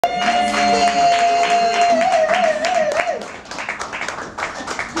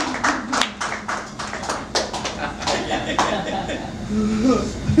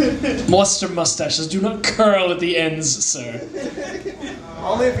Monster mustaches do not curl at the ends, sir.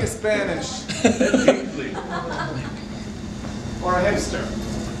 Only if you're Spanish. Or a hipster.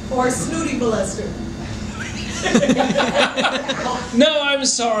 Or a snooty molester. No, I'm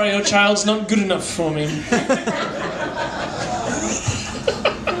sorry, your child's not good enough for me.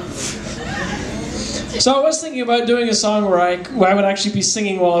 So I was thinking about doing a song where I would actually be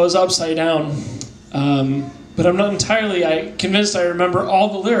singing while I was upside down. But I'm not entirely convinced I remember all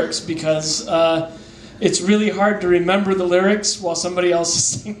the lyrics because it's really hard to remember the lyrics while somebody else is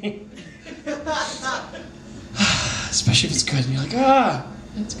singing. Especially if it's good and you're like,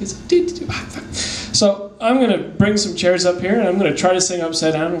 that's good. So I'm going to bring some chairs up here and I'm going to try to sing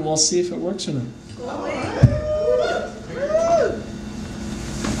upside down and we'll see if it works or not.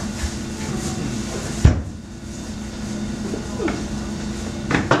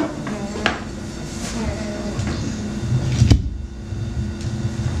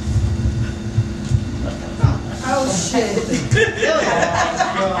 Oh shit.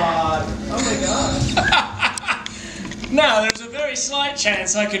 Oh my god. Now, there's a very slight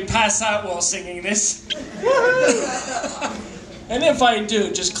chance I could pass out while singing this. And if I do,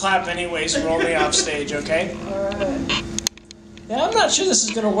 just clap anyways, roll me off stage, okay? Alright. Yeah, I'm not sure this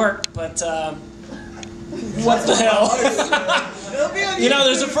is going to work, but what the hell? You know,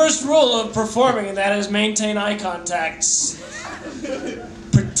 there's a first rule of performing, and that is maintain eye contact.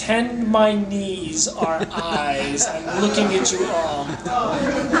 Pretend my knees are eyes. I'm looking at you all.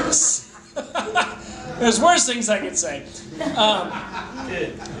 There's worse things I could say.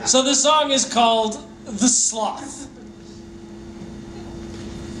 So the song is called The Sloth.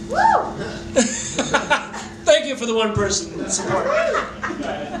 Woo! Thank you for the one person support.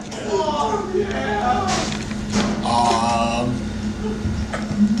 Oh,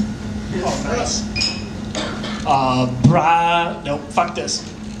 nice. No, fuck this.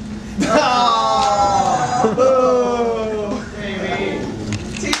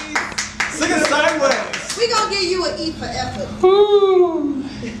 Sing it sideways. We gonna give you an E for effort. Woo!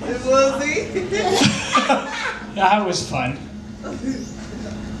 It was That was fun.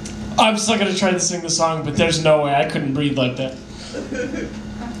 I'm still gonna try to sing the song, but there's no way I couldn't breathe like that.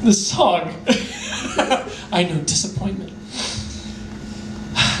 The song. I know, disappointment.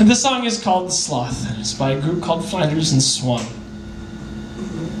 The song is called The Sloth, and it's by a group called Flanders and Swan.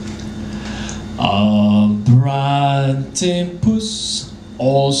 A platypus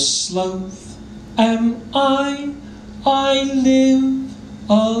or sloth am I live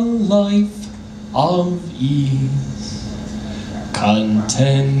a life of ease,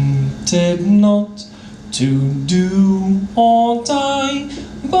 contented not to do or die,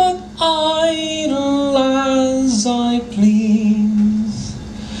 but idle as I please.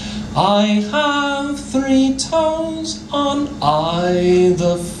 I have 3 toes on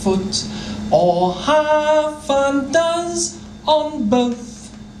either foot, or half a dozen on both,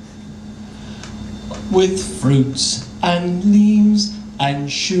 with fruits and leaves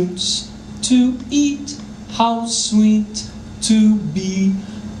and shoots to eat. How sweet to be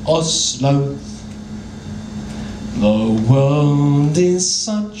a sloth. The world is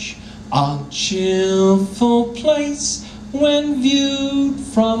such a cheerful place when viewed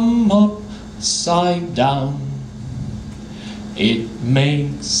from upside down. It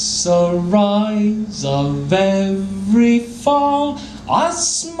makes a rise of every fall, a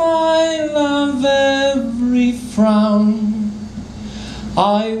smile of every frown.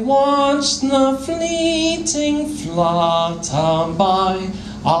 I watch the fleeting flutter by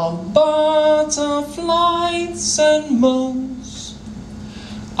of butterflies and moles,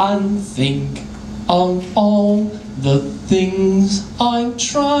 and think of all the things I'd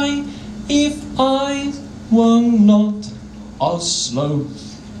try if I were not a sloth.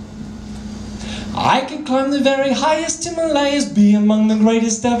 I could climb the very highest Himalayas, be among the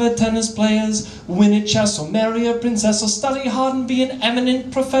greatest ever tennis players, win at chess or marry a princess, or study hard and be an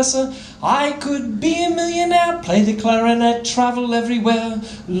eminent professor. I could be a millionaire, play the clarinet, travel everywhere,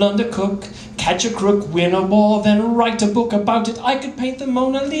 learn to cook, catch a crook, win a war, then write a book about it. I could paint the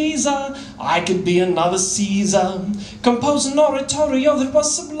Mona Lisa, I could be another Caesar, compose an oratorio that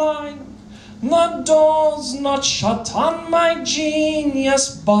was sublime. The door's not shut on my genius,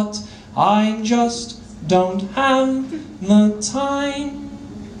 but I just don't have the time.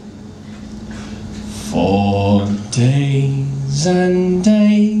 For days and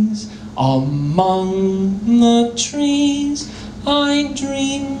days among the trees I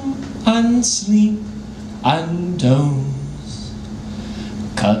dream and sleep and doze,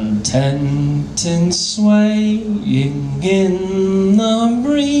 content in swaying in the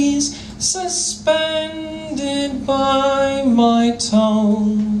breeze, suspended by my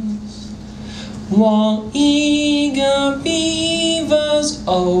toes. while eager beavers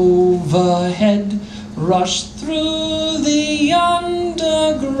overhead rush through the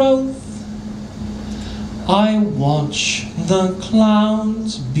undergrowth. I watch the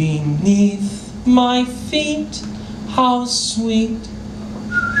clouds beneath my feet. How sweet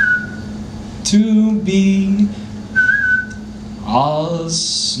to be a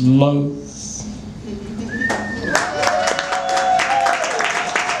sloth.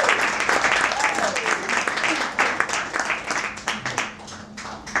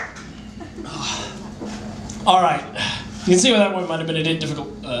 All right, you can see why that one might have been a bit difficult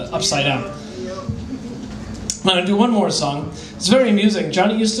upside down. I'm gonna do one more song. It's very amusing.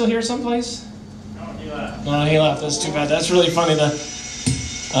 Johnny, you still here someplace? No, he left. No, he left. That's too bad. That's really funny.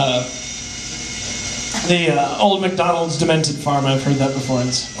 The old McDonald's demented farm. I've heard that before.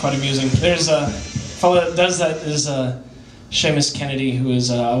 It's quite amusing. There's a fellow that does that is Seamus Kennedy, who is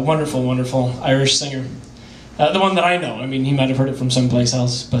a wonderful, wonderful Irish singer. The one that I know. I mean, he might have heard it from someplace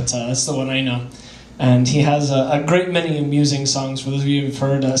else, but that's the one I know. And he has a great many amusing songs. For those of you who've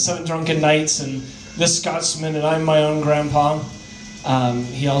heard Seven Drunken Nights and This Scotsman and I'm My Own Grandpa,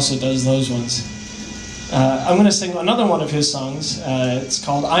 he also does those ones. I'm going to sing another one of his songs. It's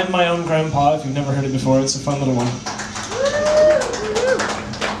called I'm My Own Grandpa. If you've never heard it before, it's a fun little one.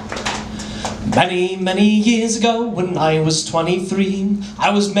 Many, many years ago, when I was 23, I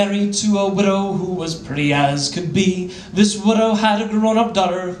was married to a widow who was pretty as could be. This widow had a grown-up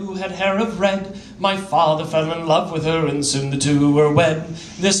daughter who had hair of red. My father fell in love with her, and soon the two were wed.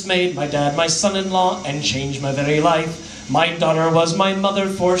 This made my dad my son-in-law, and changed my very life. My daughter was my mother,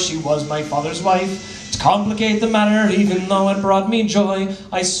 for she was my father's wife. To complicate the matter, even though it brought me joy,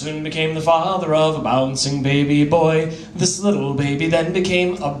 I soon became the father of a bouncing baby boy. This little baby then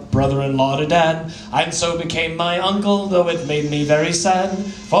became a brother-in-law to Dad, and so became my uncle, though it made me very sad.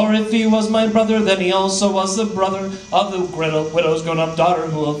 For if he was my brother, then he also was the brother of the widow's grown-up daughter,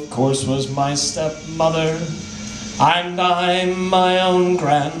 who of course was my stepmother. And I'm my own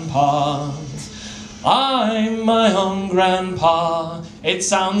grandpa. I'm my own grandpa. It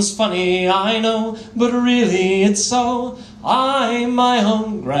sounds funny, I know, but really it's so. I'm my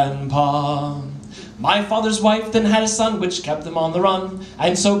own grandpa. My father's wife then had a son, which kept them on the run,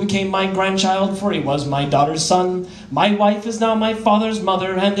 and so became my grandchild, for he was my daughter's son. My wife is now my father's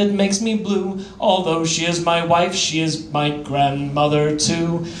mother, and it makes me blue. Although she is my wife, she is my grandmother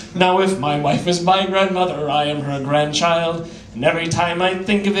too. Now if my wife is my grandmother, I am her grandchild. And every time I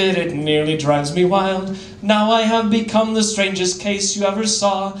think of it, it nearly drives me wild. Now I have become the strangest case you ever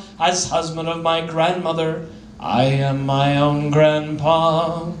saw. As husband of my grandmother, I am my own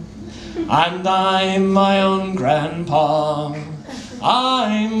grandpa. And I'm my own grandpa.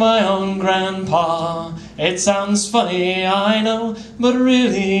 I'm my own grandpa. It sounds funny, I know, but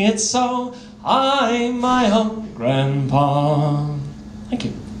really it's so. I'm my own grandpa. Thank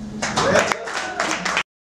you.